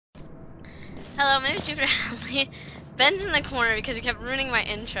Hello, my name is Jupi. Ben's in the corner because he kept ruining my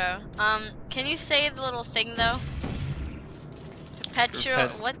intro. Can you say the little thing though?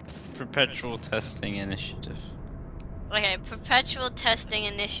 Perpetual Testing Initiative. Okay, Perpetual Testing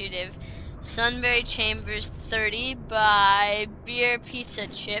Initiative. Sunbury Chambers 30 by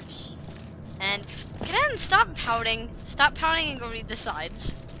BierPizzaChips. And get out and stop pouting. Stop pouting and go read the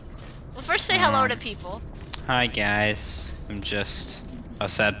sides. Well, first say hello to people. Hi guys. I'm just a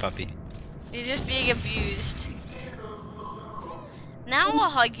sad puppy. He's just being abused. Now I'll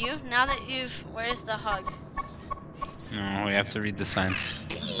hug you. Now that you've... Where's the hug? No, we have to read the signs.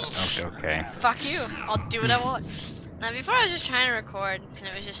 Okay. Fuck you. I'll do what I want. Now before I was just trying to record, and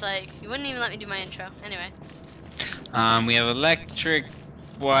it was just like, you wouldn't even let me do my intro. Anyway. We have electric,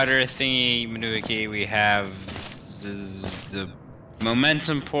 water thingy, manuki, we have the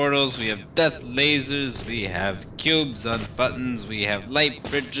momentum portals, we have death lasers, we have cubes on buttons, we have light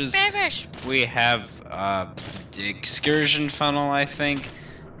bridges, we have the excursion funnel, I think,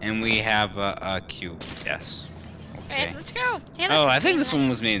 and we have a cube, yes. Okay. Alright, let's go. Oh, I think this one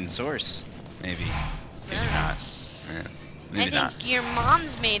was made in Source. Maybe. Maybe not. Maybe I think your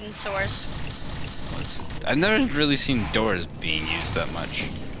mom's maiden source. I've never really seen doors being used that much.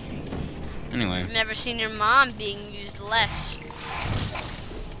 Anyway. I've never seen your mom being used less.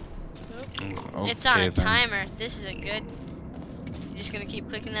 Okay, it's on a then. timer. This is a good. You just gonna keep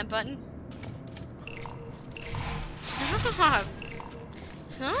clicking that button? Stop.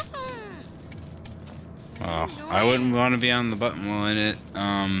 Stop. Well, I wouldn't want to be on the button when it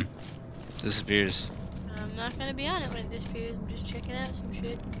disappears. I'm not gonna be on it when it disappears. I'm just checking out some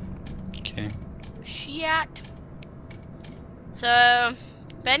shit. Okay. Shit. So,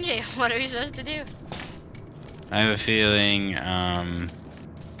 Benji, what are we supposed to do? I have a feeling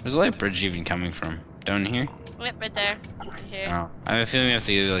there's a light bridge even coming from down here. Yep, right there. Right here. Oh, I have a feeling we have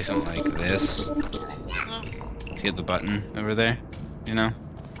to do like something like this. Oh. To get the button over there, you know?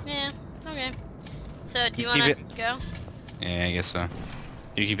 Yeah. Okay. So, do you wanna go? Yeah, I guess so.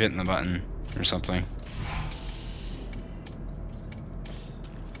 You keep hitting the button or something.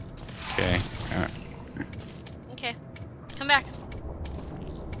 Okay. Alright. Okay. Come back.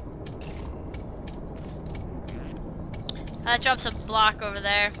 That drops a block over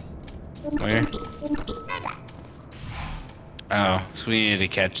there. Where? Oh, so we need to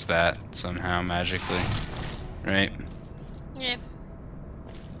catch that somehow magically, right? Yeah.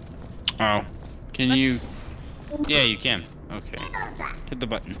 Oh, can you? Yeah, you can. Okay. Hit the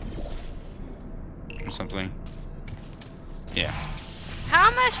button. Or something. Yeah. How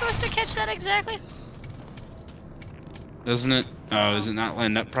am I supposed to catch that exactly? Doesn't it? Oh, is it not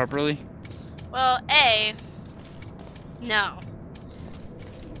lined up properly? Well, A, no.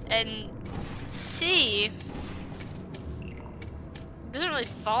 And C, it doesn't really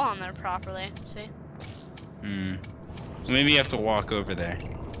fall on there properly, see? Hmm. Maybe you have to walk over there.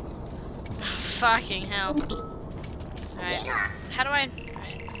 Fucking hell. Alright, how do I...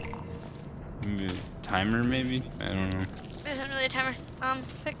 Alright. Maybe a timer, maybe? I don't know. There isn't really a timer.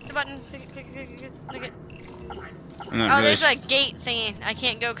 Pick the button, click it. I'm not Oh, really there's a gate thingy. I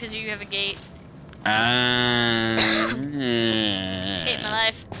can't go because you have a gate. Hate my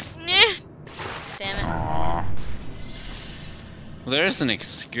life. Damn it. Aww. Well, there's an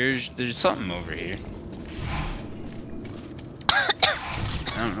excursion. There's something over here.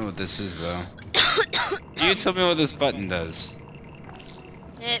 I don't know what this is though. You tell me what this button does.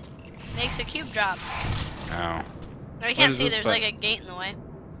 It makes a cube drop. Oh. Or you can't see, there's like a gate in the way.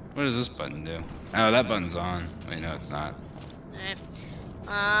 What does this button do? Oh, that button's on. Wait, no, it's not. Alright.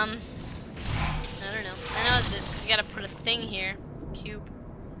 I don't know. I know that you gotta put a thing here. Cube.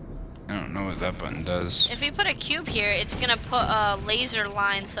 I don't know what that button does. If we put a cube here, it's gonna put a laser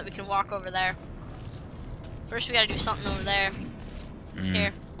line so that we can walk over there. First we gotta do something over there.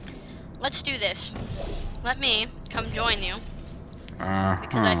 Here. Let's do this. Let me come join you.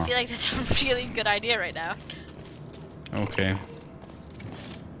 Because I feel like that's a really good idea right now. Okay.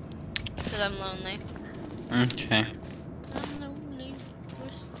 Because I'm lonely. Okay. I'm lonely.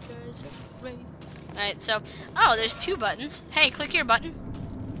 Alright, so... Oh, there's two buttons. Hey, click your button.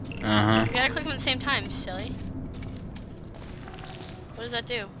 Uh-huh. You gotta click them at the same time, silly. What does that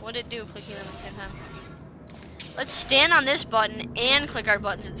do? What did it do, clicking them at the same time? Let's stand on this button and click our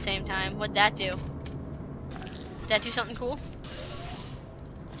buttons at the same time. What'd that do? Did that do something cool?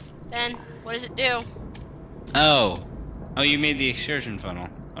 Ben, what does it do? Oh. Oh, you made the excursion funnel.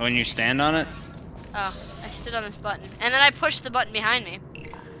 Oh, when you stand on it? Oh, I stood on this button. And then I pushed the button behind me.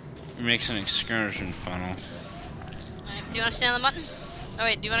 It makes an excursion funnel. Right, do you want to stand on the button? Oh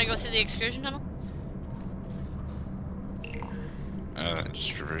wait, do you want to go through the excursion tunnel? It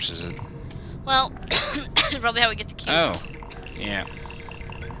just reverses it. Well, probably how we get the cube. Oh, yeah.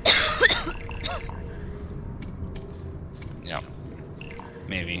 Yep.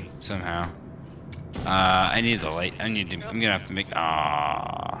 Maybe somehow. I need the light. I'm gonna have to make.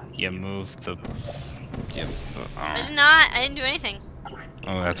 You move the. Yeah. I did not. I didn't do anything.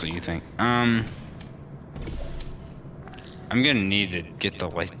 Oh, that's what you think. I'm gonna need to get the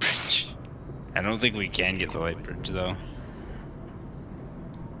light bridge. I don't think we can get the light bridge though.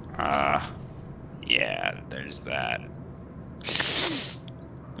 Yeah, there's that.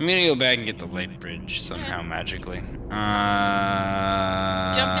 I'm gonna go back and get the light bridge somehow magically. Jump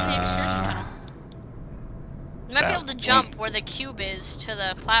in the excursion tunnel. You might be able to jump where the cube is to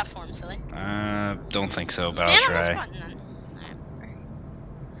the platform, silly. Don't think so, but Stand I'll on try. this button, then.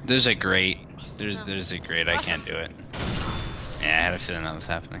 There's a grate. There's a grate. I can't do it. Yeah, I had a feeling that was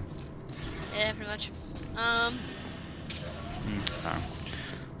happening. Yeah, pretty much. Oh.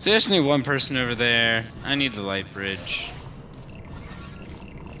 So I just need one person over there. I need the light bridge.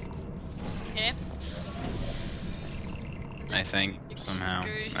 Okay. I think somehow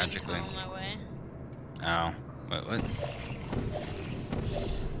magically. On my way. Oh, what?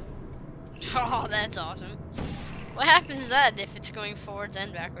 Oh, that's awesome. What happens then if it's going forwards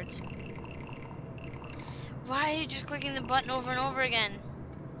and backwards? Why are you just clicking the button over and over again?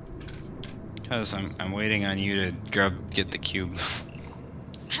 Because I'm waiting on you to get the cube.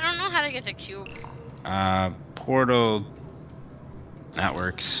 I don't know how to get the cube. Portal. That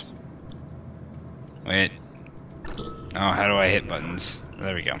works. Wait. Oh, how do I hit buttons?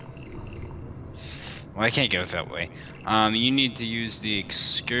 There we go. Well, I can't go that way. You need to use the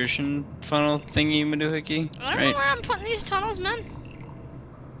excursion funnel thingy, Madoohickey. I don't know where I'm putting these tunnels, man.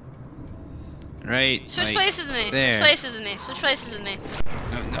 Right. Switch like places with me. there. Switch places with me. Switch places with me.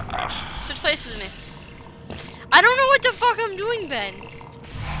 No. Switch places with me. I don't know what the fuck I'm doing, Ben.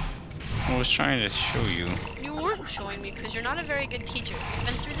 I was trying to show you. You weren't showing me because you're not a very good teacher. You've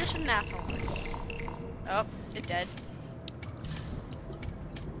been through this with math homework. Oh, it's dead.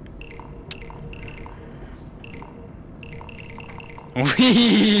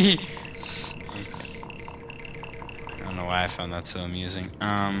 Whee! I don't know why I found that so amusing.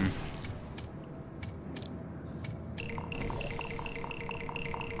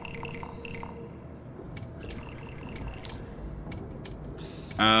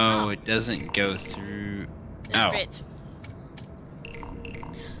 Oh, it doesn't go through. Oh. Great.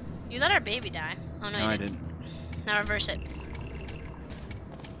 You let our baby die. Oh no, No, you I didn't. didn't. Now reverse it.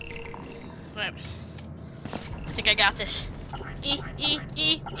 Wait. I think I got this.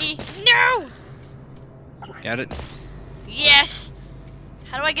 No! Got it? Yes!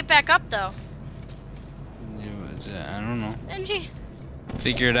 How do I get back up though? I don't know. Benji!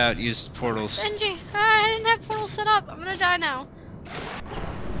 Figure it out. Use portals. Benji! I didn't have portals set up. I'm gonna die now.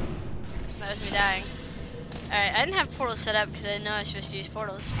 That was me dying. Alright, I didn't have portals set up because I didn't know I was supposed to use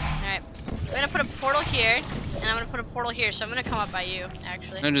portals. Alright. I'm gonna put a portal here, and I'm gonna put a portal here, so I'm gonna come up by you,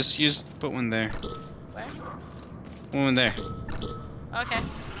 actually. No, just put one there. Where? One there. Okay.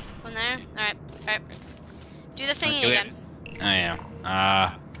 One there. Alright. Alright. Do the thingy Do it. again. Oh yeah.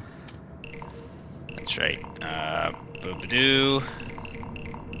 That's right. Boobadoo.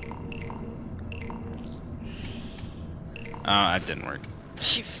 Oh, that didn't work.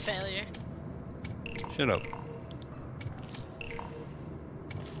 You failure. Shut up.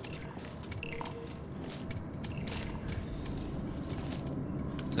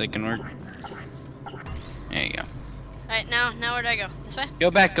 That can work. There you go. Alright, now where do I go? This way?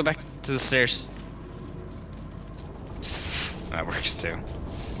 Go back to the stairs. That works too.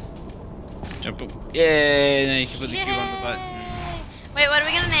 Jump up. Yay! Now you can put the cube on the button. Wait, what are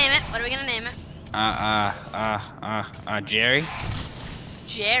we gonna name it? What are we gonna name it? Jerry?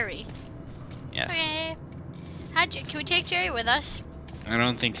 Jerry. Yes. Okay. Can we take Jerry with us? I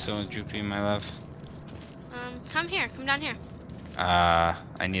don't think so, Jupi, my love. Come here. Come down here.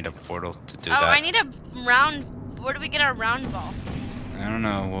 I need a portal to do that. Oh, I need a round. Where do we get our round ball? I don't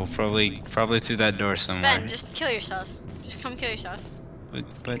know. We'll probably through that door somewhere. Ben, just kill yourself. Just come kill yourself.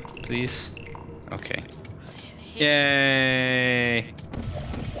 But please. Okay. Yay!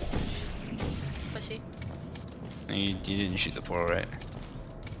 Pussy. You didn't shoot the portal, right?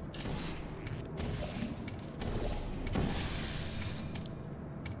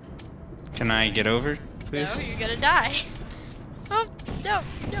 Can I get over, please? No, you're gonna die. Oh, no.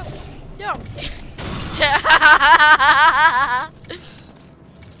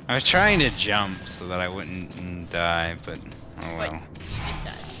 I was trying to jump so that I wouldn't die, but oh well. Wait, you just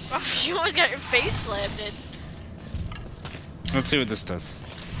died. Oh, you almost got your face slammed in. Let's see what this does.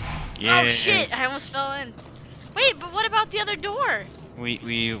 Yeah. Oh shit, I almost fell in. Wait, but what about the other door?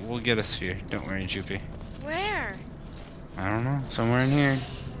 We'll get a sphere. Don't worry, Jupi. Where? I don't know. Somewhere in here.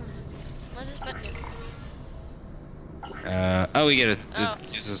 What does this button do? Oh, we get a. Oh,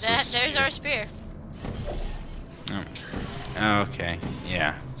 there's our spear. Oh, okay.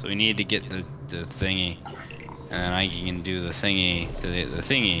 Yeah. So we need to get the thingy, and I can do the thingy to the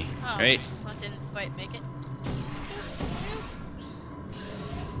thingy, oh, right? Well, didn't quite make it.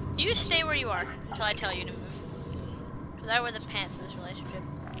 You stay where you are until I tell you to move. Cause I wear the pants in this relationship.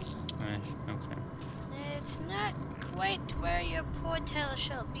 Okay. It's not quite where your poor tail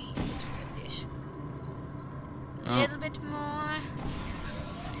shall be. Let's put this. A little bit more.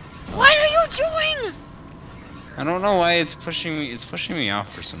 What are you doing? I don't know why it's pushing me. It's pushing me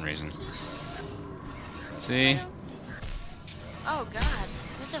off for some reason. See? Oh God!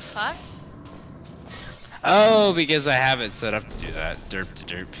 What the fuck? Oh, because I have it set up to do that. Derp to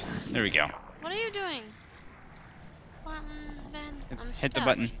derp. There we go. What are you doing? Ben, I'm Hit the stuck.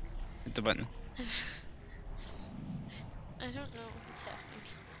 button. Hit the button. I don't know what's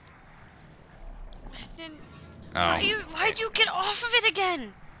happening. Oh. Why'd you get off of it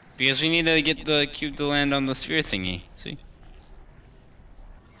again? Because we need to get the cube to land on the sphere thingy. See?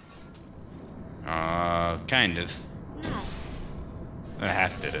 Kind of. No. I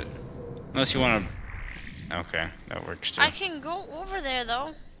half did it. Unless you want to. Okay, that works too. I can go over there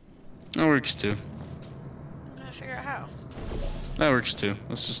though. That works too. I'm gonna figure out how. That works too.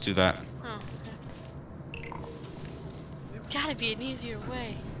 Let's just do that. Oh, okay. There's gotta be an easier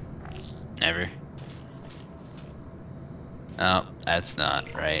way. Never. Oh, that's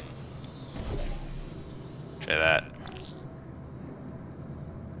not right. Try that.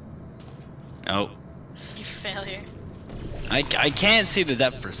 Oh. You failure. I can't see the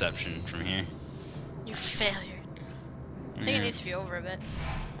depth perception from here. You failure. I think it needs to be over a bit.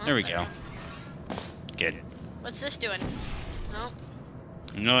 Oh, There we go. Good. What's this doing? Nope.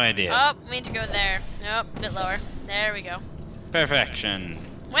 No idea. Oh, we need to go there. Nope, a bit lower. There we go. Perfection.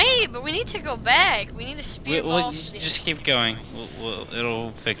 Wait, but we need to go back. We need to speed We'll just keep going.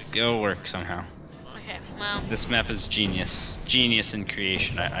 It'll work somehow. Okay, well. This map is genius. Genius in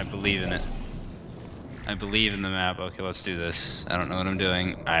creation. I believe in it. I believe in the map. Okay, let's do this. I don't know what I'm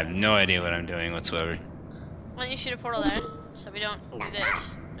doing. I have no idea what I'm doing whatsoever. Why don't you shoot a portal there, so we don't do this.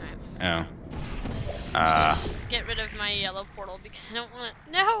 Alright. Oh. Just get rid of my yellow portal because I don't want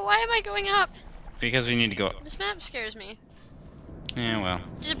it. No, why am I going up? Because we need to go. This map scares me. Yeah, well.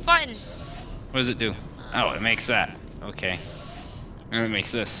 There's a button. What does it do? Oh, it makes that. Okay. And it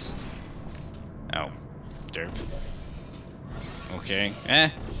makes this. Oh. Derp. Okay. Eh.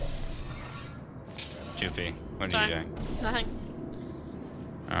 Jupi, what are you doing? Nothing.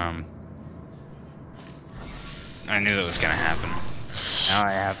 I knew that was gonna happen. Now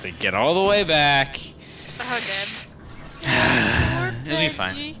I have to get all the way back. Oh, good. It'll be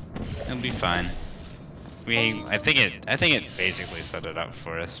fine. It'll be fine. I think it basically set it up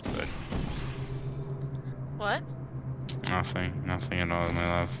for us, but What? nothing at all, my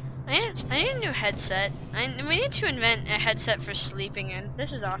love. I need a new headset. We need to invent a headset for sleeping in.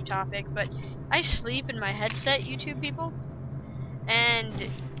 This is off topic, but I sleep in my headset, YouTube people. And,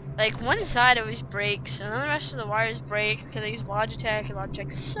 like, one side always breaks, and then the rest of the wires break because I use Logitech, and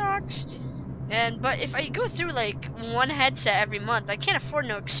Logitech sucks. But if I go through, like, one headset every month, I can't afford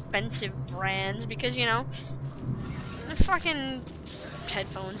no expensive brands because, you know, fucking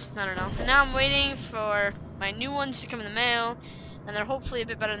headphones. I don't know. And now I'm waiting for my new ones to come in the mail. And they're hopefully a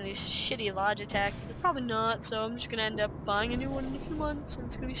bit better than these shitty Logitech. They're probably not, so I'm just gonna end up buying a new one in a few months, and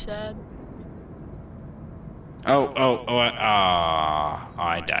it's gonna be sad. I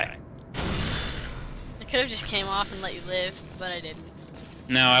die. I could have just came off and let you live, but I didn't.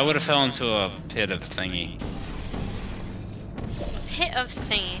 No, I would have fell into a pit of thingy. A pit of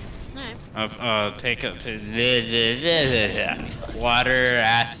thingy. Alright. Water,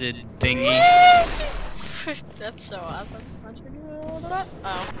 acid thingy. That's so awesome.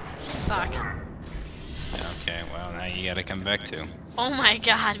 Oh, fuck. Okay, well now you gotta come back to. Oh my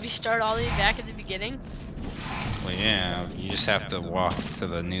god, we start all the way back at the beginning? Well yeah, you just have to walk to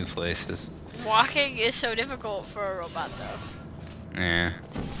the new places. Walking is so difficult for a robot though. Yeah.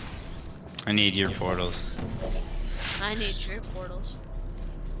 I need your portals. I need your portals.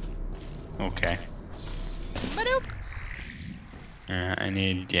 Okay. Ba-doop.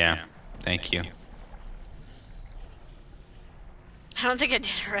 Yeah. Thank you. I don't think I did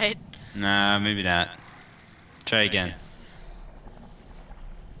it right. Nah, maybe not. Try again.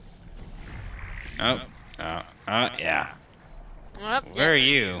 Yeah. Well, Where are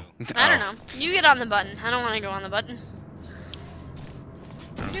you? I don't know. You get on the button. I don't want to go on the button.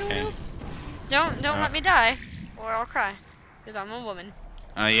 Okay. Don't let me die, or I'll cry. Because I'm a woman.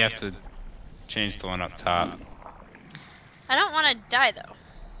 You have to change the one up top. I don't want to die though.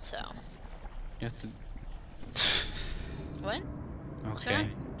 So. You have to. What? Okay.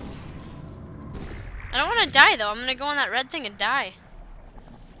 I don't want to die though. I'm gonna go on that red thing and die.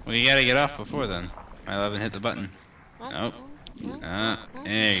 Well, you gotta get off before then. I love and hit the button. Nope. There you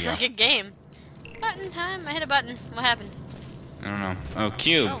It's go. like a game. Button time. I hit a button. What happened? I don't know. Oh,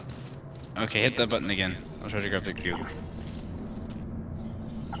 cube. Oh. Okay, hit that button again. I'll try to grab the cube.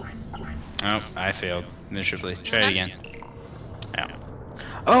 Oh, I failed miserably. Try it again. Ow.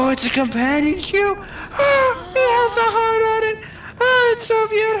 Oh, it's a companion cube! Oh, it has a heart on it! Oh, it's so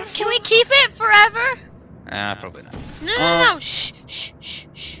beautiful! Can we keep it forever? Probably not. No. Shh, shh, shh,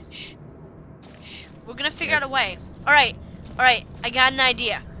 shh, shh. We're gonna figure out a way. Alright. I got an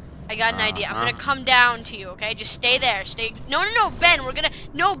idea. I'm gonna come down to you, okay? Just stay there. No, Ben. We're gonna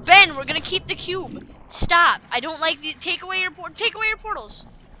keep the cube. Stop. I don't like the. Take away your portals. Just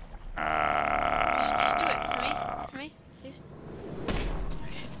do it. For me, please.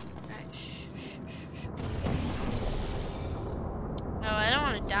 Okay. Alright. Shh. No, I don't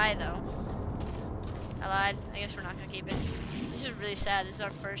want to die though. I lied. I guess we're not gonna keep it. This is really sad. This is our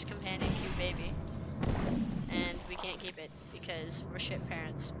first companion cube baby. And we can't keep it because we're shit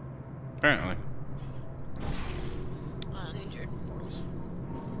parents. Apparently. I need your portals.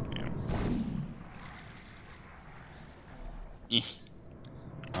 Yeah.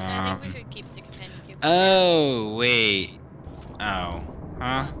 I think we should keep the companion cube. Oh, wait. Oh.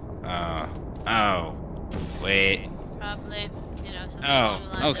 Huh? Oh. Wait. Probably, something Oh, along the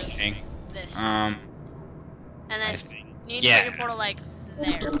lines okay. of this. And then I see. you need to put your portal like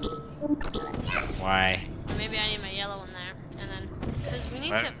there. Why? Or maybe I need my yellow one there. And then, because we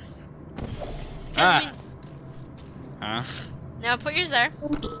need What? to... Ah! Huh? Now put yours there.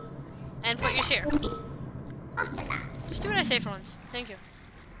 And put yours here. Just do what I say for once. Thank you.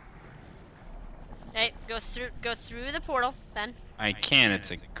 Hey, go through the portal, Ben. I can,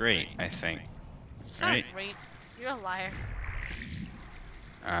 it's a grate, I think. It's Right. not great. You're a liar.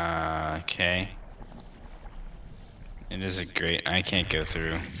 Okay. It is a grate. I can't go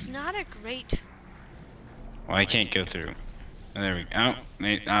through. It's not a great... Well, I can't go through. Oh, there we go. Oh,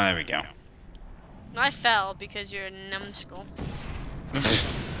 there we go. I fell because you're a numbskull.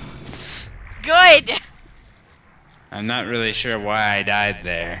 Good! I'm not really sure why I died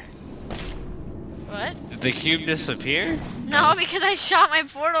there. What? Did the cube disappear? No, because I shot my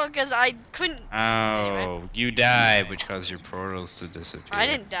portal because I couldn't... Oh, Anyway. you died, which caused your portals to disappear. I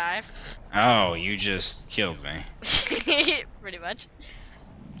didn't die. Oh, you just killed me. Pretty much.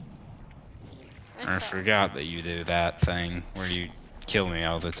 I forgot that you do that thing where you kill me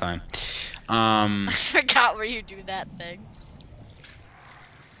all the time. I forgot where you do that thing.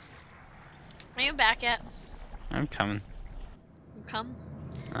 Are you back yet? I'm coming. You come?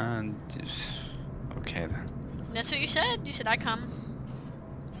 Okay then. That's what you said. You said I come.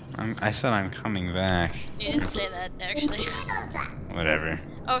 I said I'm coming back. You didn't say that, actually. Whatever.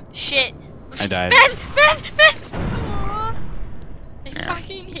 Oh, shit. I died. Ben! Aww. I Yeah.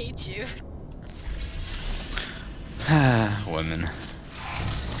 fucking hate you. Women.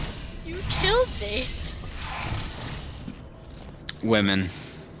 You killed me. Women.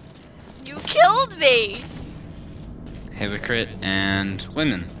 You killed me. Hypocrite and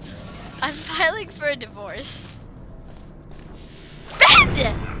women. I'm filing for a divorce.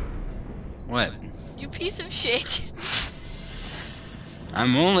 Ben! What? You piece of shit.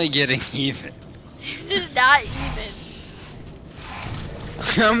 I'm only getting even. This is not even.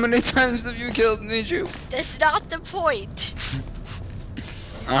 How many times have you killed me, Jupe? That's not the point.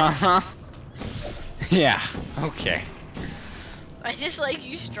 Uh-huh. Yeah, okay. I dislike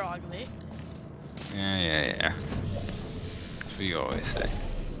you strongly. Yeah. That's what you always say.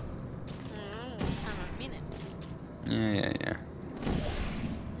 I don't mean it. Yeah.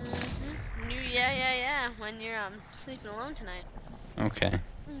 You yeah when you're sleeping alone tonight. Okay.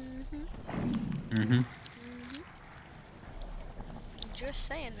 Just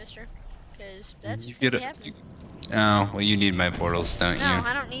saying, mister. Because that's You really get happening. Oh, well you need my portals, don't No, you?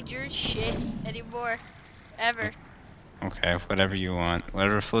 I don't need your shit anymore. Ever. Okay, whatever you want.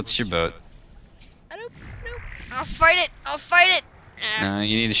 Whatever floats your boat. I don't know. I'll fight it. Ah. No,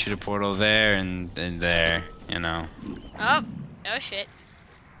 you need to shoot a portal there and there, you know. Oh shit.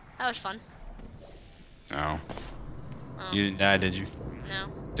 That was fun. Oh. Oh, You didn't die, did you? no.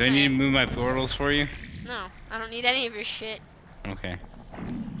 Do I need to move my portals for you? No, I don't need any of your shit. Okay.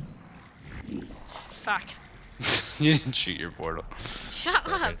 Fuck. You didn't shoot your portal. Shut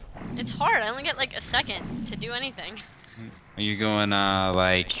up. It's hard. I only get like a second to do anything. Are you going,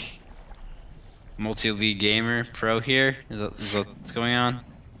 like... multi-league gamer pro here. Is that what's going on?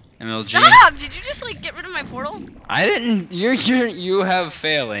 MLG. Stop! Did you just like get rid of my portal? I didn't. You have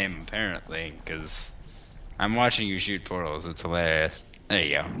fail aim apparently, because I'm watching you shoot portals. It's hilarious. There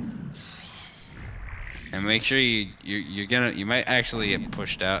you go. Yes. And make sure you might actually get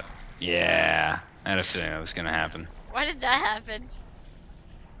pushed out. Yeah, I had a feeling that was gonna happen. Why did that happen?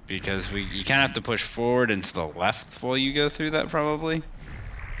 Because you kind of have to push forward and to the left while you go through that probably.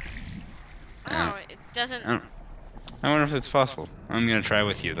 Oh, it doesn't. I wonder if it's possible. I'm gonna try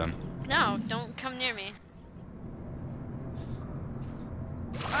with you then. No, don't come near me.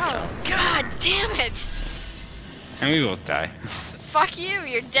 Oh, god damn it! And we both die. Fuck you,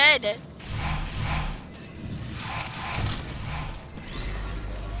 you're dead.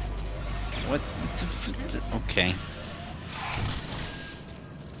 What? Okay.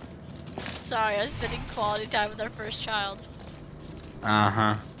 Sorry, I was spending quality time with our first child.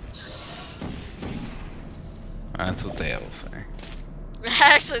 Uh-huh. That's what they all say.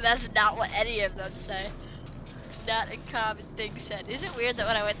 Actually, that's not what any of them say. It's not a common thing said. Is it weird that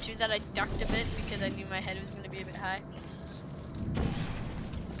when I went through that I ducked a bit because I knew my head was going to be a bit high?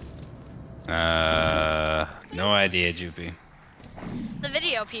 No idea, Jupi. The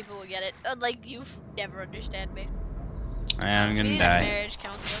video people will get it. Unlike you, never understand me. I'm We gonna need a die. marriage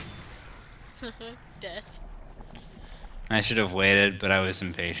counselor. Death. I should have waited, but I was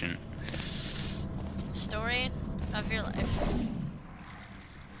impatient. Story of your life.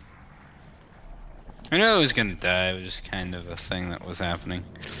 I knew I was gonna die. It was just kind of a thing that was happening.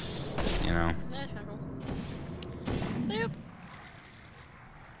 You know. That's kind of cool. Boop.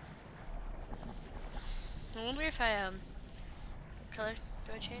 I wonder if I what color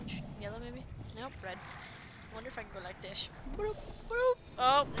do I change? Yellow maybe? Nope, red. I wonder if I can go like this. Boop, boop.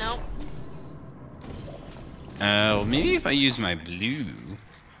 Oh no. Well, maybe if I use my blue,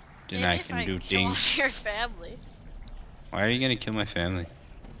 then Maybe I if can I do kill things. off your family. Why are you gonna kill my family?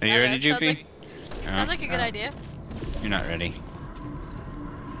 Are you I ready, know, sounds Jupi? like- Sounds like a good idea. You're not ready.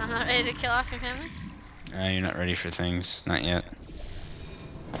 I'm not ready to kill off your family. You're not ready for things. Not yet.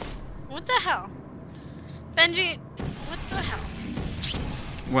 What the hell? Benji, what the hell?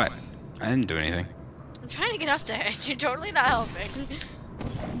 What? I didn't do anything. I'm trying to get up there and you're totally not helping.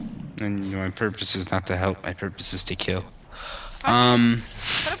 And my purpose is not to help. My purpose is to kill. Fuck.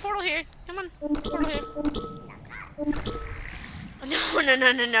 Put a portal here. Come on. Portal here. No, no,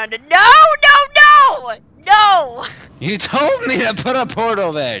 no, no, no, no, no, no, no! You told me to put a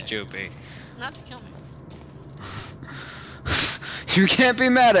portal there, Jupi. Not to kill me. You can't be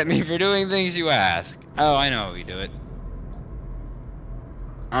mad at me for doing things you ask. Oh, I know how we do it.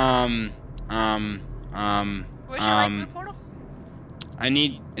 Where's your light blue portal?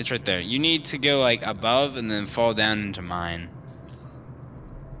 It's right there. You need to go like above and then fall down into mine.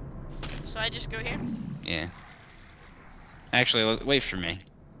 So I just go here? Yeah. Actually, wait for me.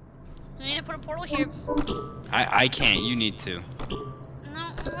 You need to put a portal here. I can't. You need to.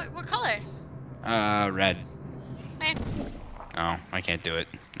 No, what color? Red. Hey. Oh, I can't do it.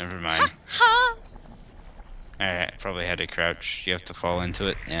 Never mind. Ha! Alright, probably had to crouch. You have to fall into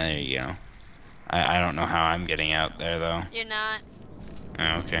it. Yeah, there you go. I don't know how I'm getting out there, though. You're not.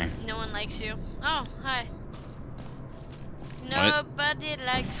 Oh, okay. No one likes you. Oh, hi. What? Nobody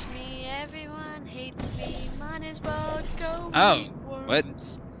likes me, everyone hates me, might as well go Oh, eat what?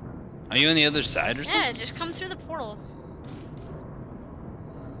 worms. Are you on the other side or something? Yeah, just come through the portal.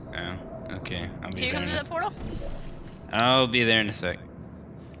 Oh, okay. I'll Can be you there come in through a the portal? I'll be there in a sec.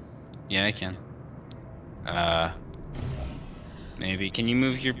 Yeah, I can. Maybe. Can you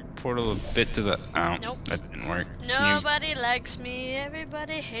move your portal a bit to the... Oh, Nope. that didn't work. Nobody likes me,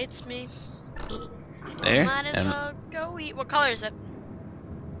 everybody hates me. There? Might as well go eat. What color is it?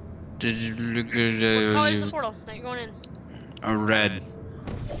 What What color is the portal that you're going in? A red.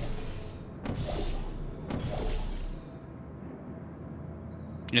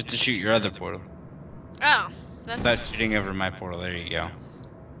 You have to shoot your other portal. Oh, that's... Without shooting over my portal. There you go.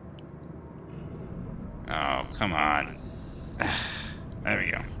 Oh, come on. There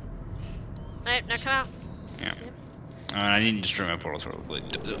we go. Alright, now come out. Yeah. Oh, and I need to destroy my portals probably.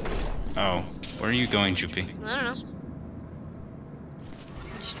 Oh, where are you going, Jupi? I don't know.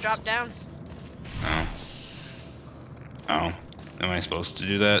 Just drop down. Oh. Oh. Am I supposed to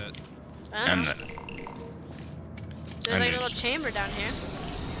do that? I don't know. not. There's like a little chamber down here.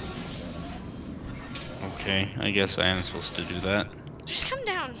 Okay, I guess I am supposed to do that. Just come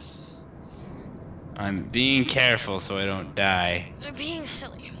down. I'm being careful so I don't die. You're being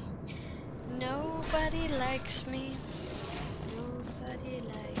silly. Nobody likes me. Nobody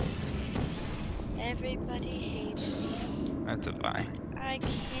likes me. Everybody hates me. That's a lie. I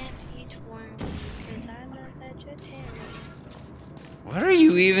can't eat worms vegetarian. What are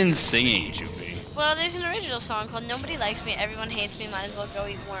you even singing, Jupi? Well, there's an original song called Nobody Likes Me, Everyone Hates Me, Might as well go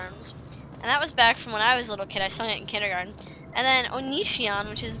eat worms. And that was back from when I was a little kid. I sung it in kindergarten. And then Onishion,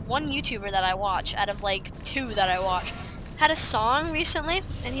 which is one YouTuber that I watch out of like 2 that I watch, had a song recently,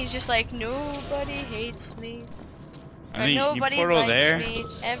 and he's just like, nobody hates me. Or nobody likes me,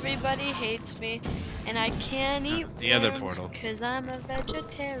 everybody hates me, and I can't eat the other worms portal. because I'm a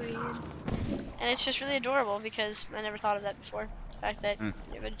vegetarian. And it's just really adorable because I never thought of that before. The fact that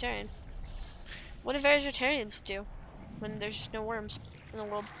you're a vegetarian. What do vegetarians do when there's just no worms in the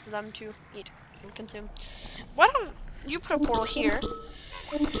world for them to eat and consume? Why don't you put a portal here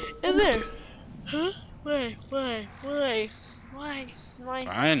and there? Huh? Why?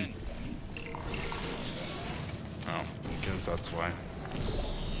 Fine. Oh, because that's why.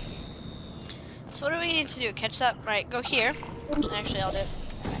 So what do we need to do? Catch that? Right, go here. Actually, I'll do it.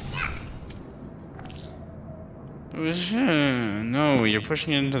 No, you're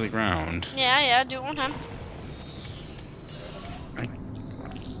pushing it into the ground. Yeah, do it one time.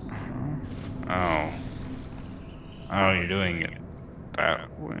 Oh, you're doing it that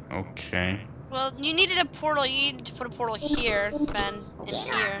way. Okay. Well, you needed a portal. You need to put a portal here, Ben, and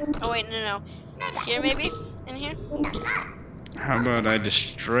here. Oh wait, no. Here maybe? In here? How about I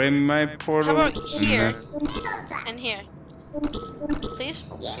destroy my portal? How about here? And here. Please?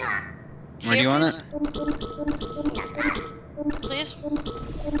 Where do you want it? Please?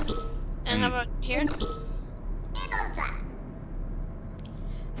 And how about here?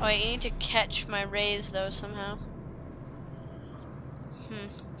 Oh wait, you need to catch my rays though somehow.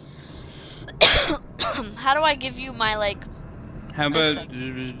 How do I give you my like... How about,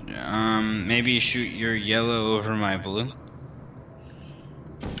 maybe shoot your yellow over my blue?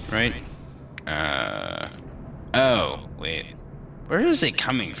 Right? Oh, wait. Where is it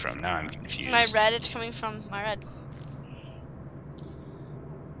coming from? Now I'm confused. My red, it's coming from my red.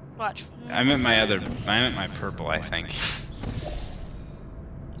 Watch. I meant my purple, I think.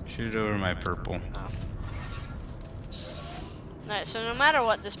 Shoot it over my purple. Oh. Alright, so no matter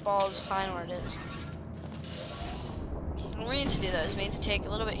what, this ball is fine where it is. What we need to do though is we need to take a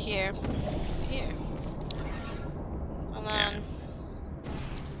little bit here, and then,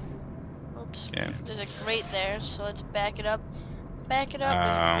 oops, there's a grate there, so let's back it up. There's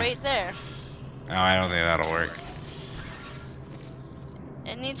a grate there. Oh, I don't think that'll work.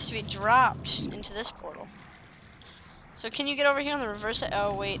 It needs to be dropped into this portal. So can you get over here on the reverse?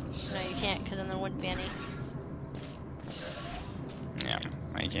 Oh wait, no you can't, because then there wouldn't be any.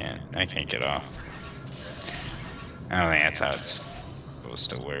 Yeah, I can't get off. I don't think that's how it's supposed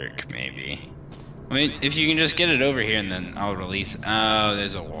to work, maybe. I mean, if you can just get it over here and then I'll release it. Oh,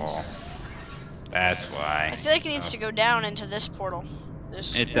 there's a wall. That's why. I feel like it needs to go down into this portal.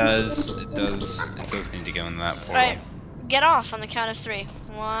 It does need to go in that portal. Alright, get off on the count of 3.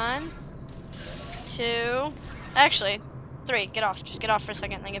 1, 2, actually, 3, get off. Just get off for a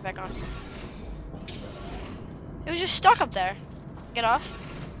second and then get back on. It was just stuck up there. Get off.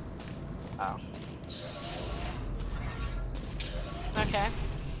 Oh. Okay.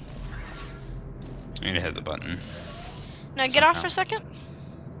 I need to hit the button. Now get off for a second.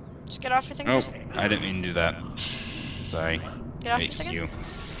 Just get off your thing. Oh, I didn't mean to do that. Sorry. Get off for a second. You.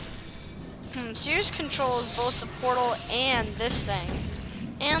 So yours controls both the portal and this thing.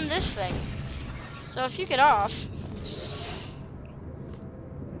 And this thing. So if you get off...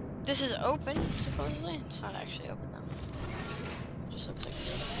 This is open, supposedly. It's not actually open though. Just looks like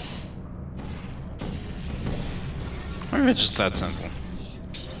it's Or if it's just that simple.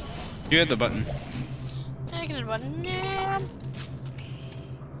 You hit the button. I can hit the button. Yeah.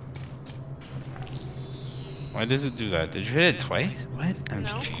 Why does it do that? Did you hit it twice? What? I'm No.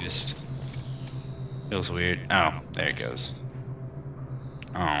 confused. Feels weird. Oh, there it goes.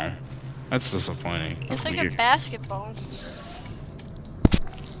 Oh. That's disappointing. That's It's like weird. a basketball.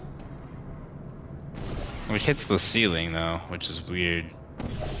 Well, it hits the ceiling though, which is weird.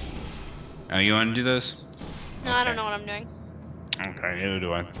 Oh, you want to do those? No, I don't know what I'm doing. Okay, neither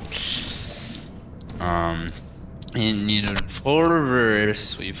do I. And you know, pull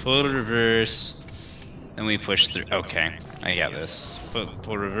reverse. We pull reverse, then we push through. Okay, I got this.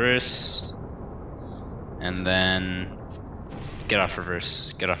 Pull reverse, and then get off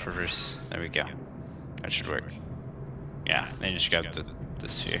reverse. Get off reverse. There we go. That should work. Yeah, then you just grab the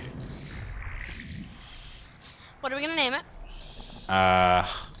sphere. What are we gonna name it?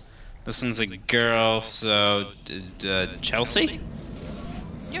 This one's a girl, so Chelsea?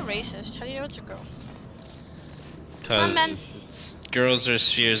 You're racist. How do you know it's a girl? Because Ben. girls are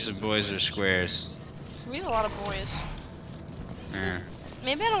spheres and boys are squares. We have a lot of boys. Yeah.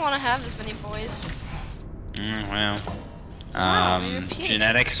 Maybe I don't want to have as many boys. Well. Wow, you're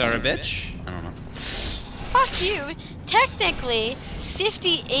Genetics are a bitch? I don't know. Fuck you. Technically,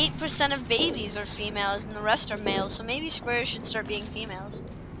 58% of babies are females and the rest are males, so maybe squares should start being females.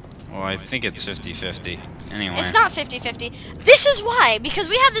 Well, I think it's 50-50. Anyway. It's not 50-50. This is why, because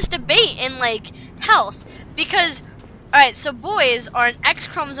we have this debate in, like, health. Because, alright, so boys are an X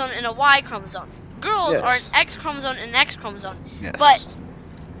chromosome and a Y chromosome. Girls are an X chromosome and an X chromosome. Yes. But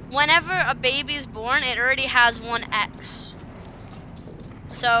whenever a baby is born, it already has one X.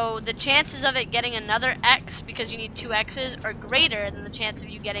 So the chances of it getting another X, because you need two X's, are greater than the chance of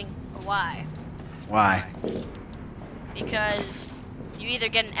you getting a Y. Why? Because you either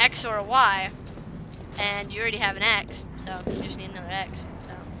get an X or a Y, and you already have an X, so you just need another X.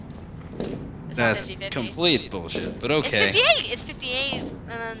 So it's That's 50-50. complete bullshit, but okay. It's 58 and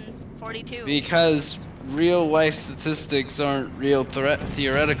then 42. Because real life statistics aren't real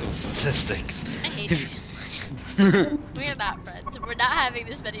theoretical statistics. I hate you so much. We're not friends. We're not having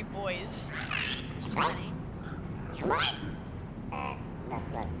this many boys. Too many.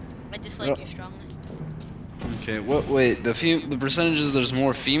 I dislike you strongly. Okay, wait, the percentages there's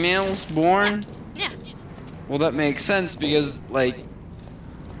more females born? Yeah. Well, that makes sense because, like,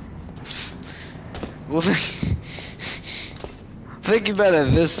 well, think about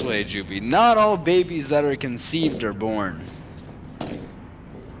it this way, Jupi. Not all babies that are conceived are born.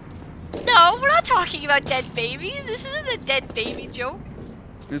 No, we're not talking about dead babies. This isn't a dead baby joke.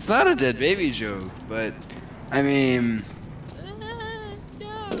 It's not a dead baby joke, but, I mean... No.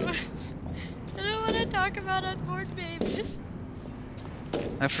 I don't want to talk about unborn babies.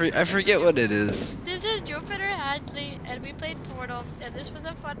 I forget what it is. This is Jupiter Hadley, and we played Portal, and this was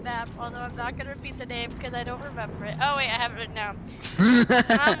a fun map, although I'm not going to repeat the name because I don't remember it. Oh wait, I have it written down.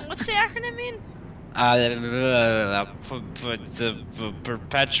 What's the acronym mean?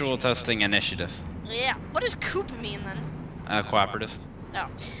 Perpetual Testing Initiative. Yeah. What does COOP mean then? Cooperative. Oh.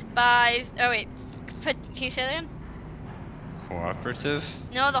 Oh wait. Can you say that again? Cooperative?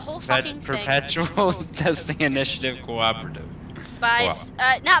 No, the whole fucking thing. Perpetual Testing Initiative Cooperative.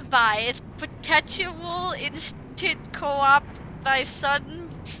 Not by. It's Perpetual Instant Co-op by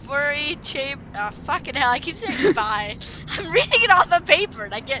Sunbury Chamber. Oh, fucking hell, I keep saying by. I'm reading it off a paper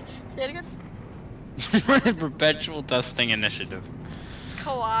and I get... Say it again? Perpetual Testing Initiative.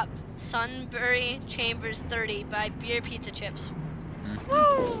 Co-op Sunbury Chambers 30 by BierPizzaChips.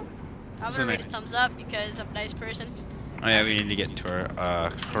 Woo! I'm gonna rate a thumbs up because I'm a nice person. Oh yeah, we need to get to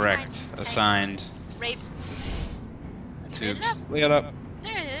our correct assigned rape tubes. Look it up.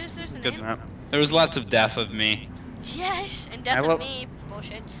 There it is. There's the Good name. map. There was lots of death of me. Yes, and death of me.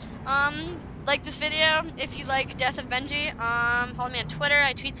 Bullshit. Like this video if you like Death of Benji. Follow me on Twitter.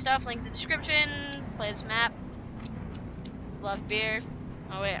 I tweet stuff. Link in the description. Play this map. Love beer.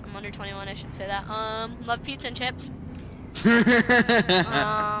 Oh wait, I'm under 21. I should say that. Love pizza and chips.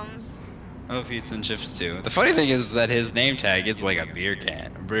 Oh, pizza and chips too. The funny thing is that his name tag is like a beer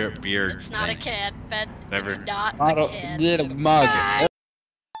can. Beer It's not thing. a can, Ben. Whatever. It's not Not a can. little mug. Bye.